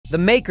The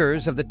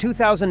makers of the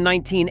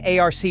 2019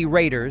 ARC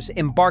Raiders,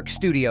 Embark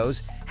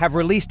Studios, have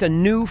released a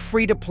new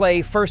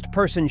free-to-play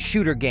first-person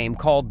shooter game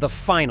called The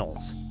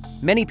Finals.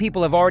 Many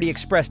people have already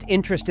expressed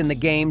interest in the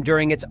game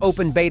during its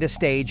open beta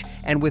stage,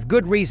 and with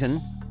good reason.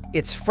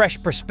 Its fresh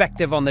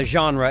perspective on the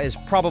genre is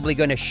probably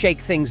going to shake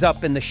things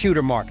up in the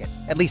shooter market,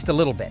 at least a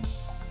little bit.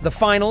 The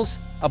Finals,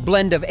 a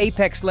blend of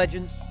Apex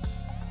Legends,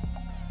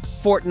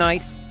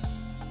 Fortnite,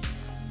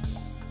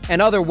 and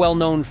other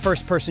well-known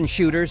first-person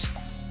shooters,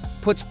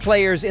 puts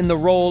players in the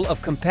role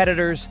of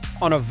competitors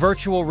on a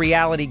virtual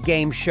reality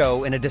game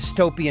show in a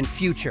dystopian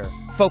future,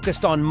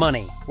 focused on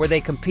money, where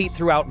they compete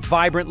throughout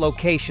vibrant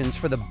locations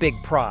for the big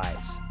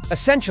prize.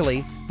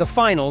 Essentially, The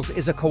Finals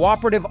is a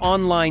cooperative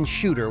online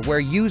shooter where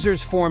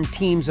users form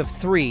teams of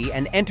 3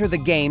 and enter the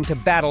game to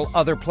battle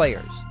other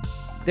players.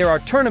 There are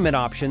tournament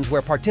options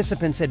where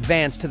participants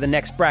advance to the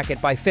next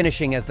bracket by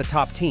finishing as the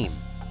top team.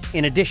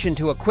 In addition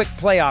to a quick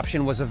play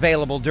option was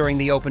available during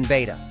the open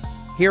beta.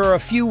 Here are a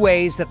few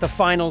ways that The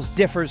Finals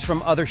differs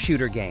from other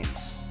shooter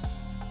games.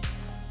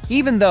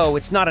 Even though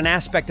it's not an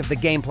aspect of the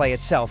gameplay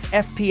itself,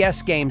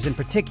 FPS games in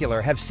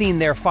particular have seen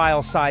their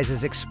file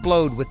sizes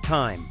explode with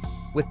time,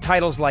 with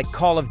titles like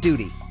Call of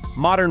Duty,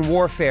 Modern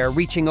Warfare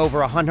reaching over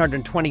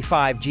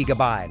 125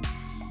 GB.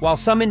 While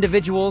some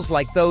individuals,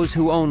 like those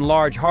who own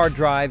large hard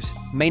drives,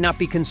 may not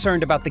be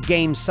concerned about the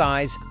game's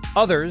size,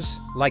 others,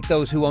 like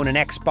those who own an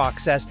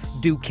Xbox S,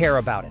 do care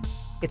about it.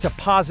 It's a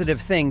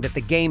positive thing that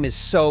the game is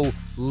so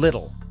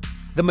little.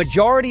 The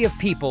majority of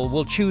people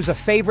will choose a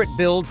favorite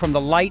build from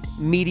the light,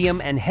 medium,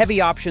 and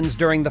heavy options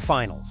during the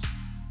finals.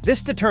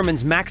 This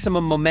determines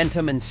maximum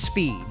momentum and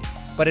speed,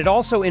 but it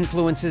also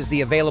influences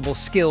the available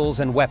skills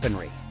and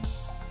weaponry.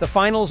 The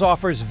Finals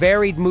offers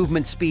varied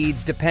movement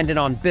speeds dependent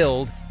on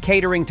build,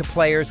 catering to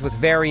players with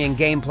varying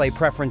gameplay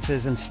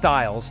preferences and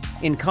styles,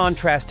 in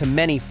contrast to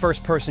many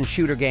first-person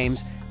shooter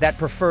games that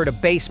prefer a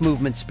base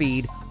movement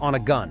speed on a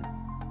gun.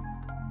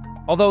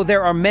 Although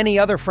there are many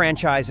other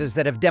franchises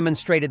that have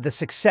demonstrated the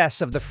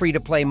success of the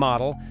free-to-play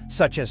model,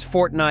 such as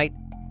Fortnite,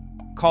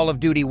 Call of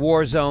Duty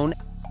Warzone,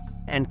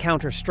 and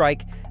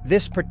Counter-Strike,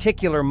 this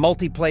particular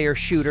multiplayer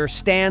shooter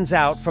stands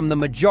out from the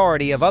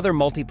majority of other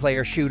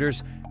multiplayer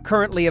shooters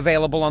currently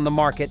available on the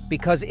market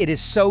because it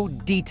is so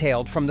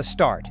detailed from the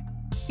start.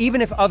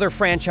 Even if other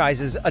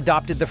franchises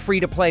adopted the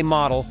free-to-play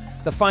model,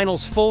 the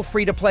Finals' full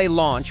free-to-play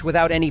launch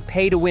without any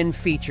pay-to-win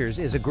features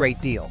is a great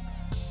deal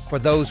for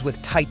those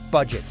with tight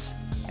budgets.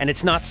 And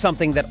it's not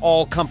something that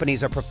all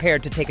companies are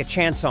prepared to take a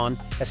chance on,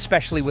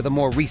 especially with a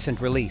more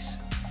recent release.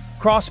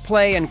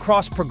 Cross-play and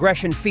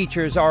cross-progression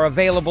features are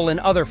available in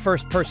other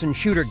first-person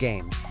shooter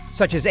games,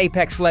 such as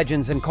Apex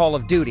Legends and Call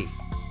of Duty,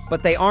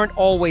 but they aren't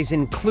always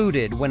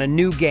included when a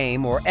new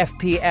game or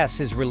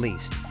FPS is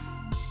released.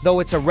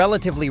 Though it's a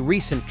relatively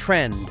recent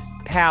trend,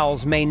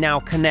 pals may now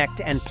connect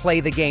and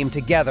play the game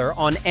together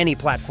on any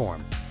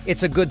platform.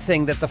 It's a good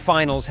thing that the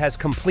Finals has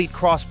complete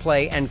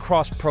crossplay and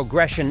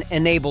cross-progression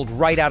enabled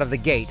right out of the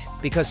gate,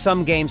 because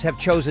some games have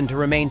chosen to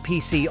remain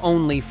PC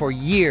only for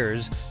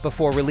years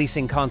before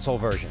releasing console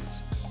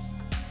versions.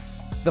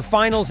 The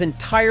Finals'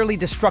 entirely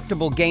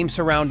destructible game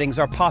surroundings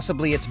are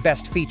possibly its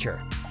best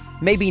feature.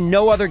 Maybe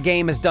no other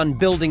game has done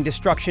building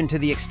destruction to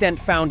the extent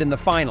found in the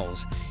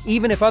Finals,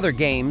 even if other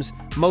games,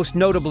 most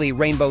notably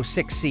Rainbow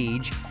Six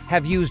Siege,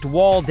 have used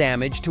wall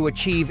damage to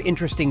achieve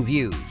interesting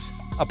views.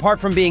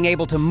 Apart from being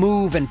able to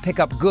move and pick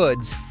up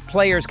goods,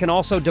 players can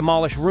also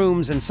demolish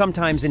rooms and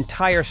sometimes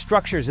entire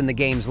structures in the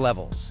game's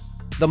levels.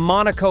 The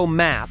Monaco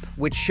map,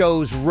 which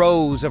shows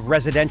rows of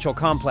residential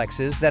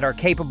complexes that are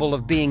capable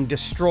of being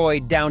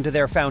destroyed down to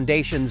their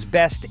foundations,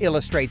 best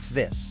illustrates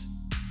this.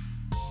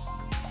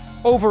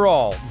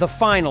 Overall, The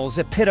Finals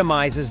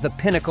epitomizes the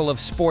pinnacle of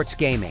sports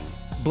gaming,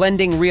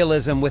 blending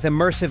realism with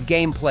immersive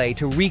gameplay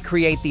to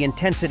recreate the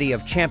intensity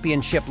of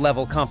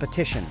championship-level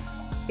competition.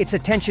 Its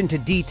attention to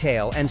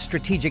detail and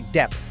strategic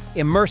depth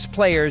immerse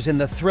players in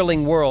the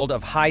thrilling world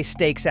of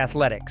high-stakes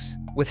athletics.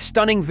 With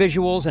stunning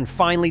visuals and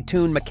finely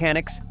tuned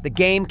mechanics, the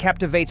game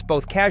captivates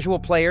both casual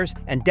players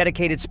and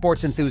dedicated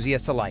sports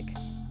enthusiasts alike.